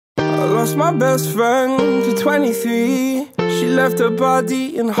lost my best friend to 23. She left her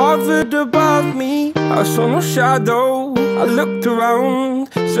body and hovered above me. I saw no shadow, I looked around,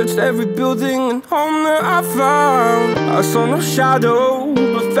 searched every building and home that I found. I saw no shadow,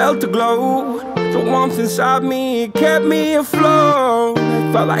 but felt the glow. The warmth inside me, it kept me afloat.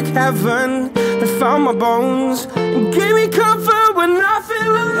 It felt like heaven had found my bones and gave me comfort when I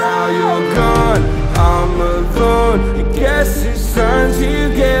feel alone. Now you're gone, I'm alone. I guess it's time to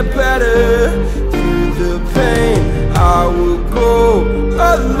get better. Through the pain, I will go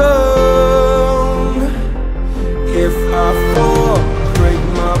alone. If I fall, break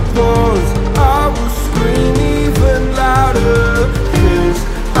my bones, I will scream even louder. 'Cause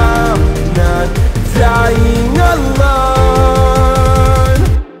I'm not dying alone.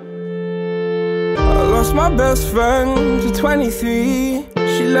 I lost my best friend to 23.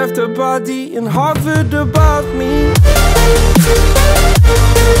 She left her body and hovered above me.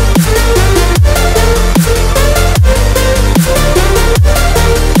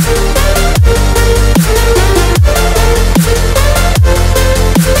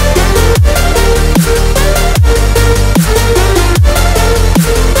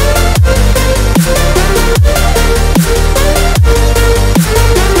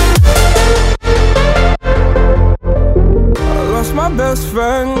 Best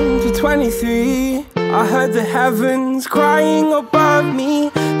friend to 23. I heard the heavens crying above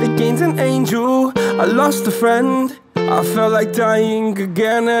me. They gained an angel, I lost a friend. I felt like dying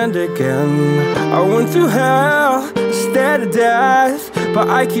again and again. I went through hell, stared at death, but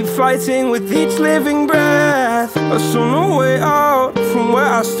I keep fighting with each living breath. I saw no way out from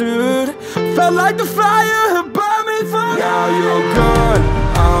where I stood. Felt like the fire had burned me through. Now you're gone,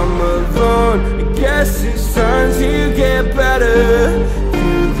 I'm alone. I guess it's time to get better.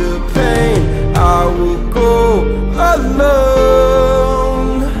 Through the pain, I will go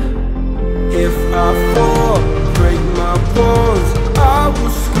alone. If I fall, break my bones, I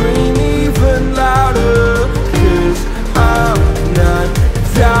will scream even louder. 'Cause I'm not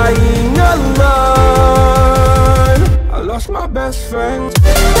dying alone. I lost my best friend.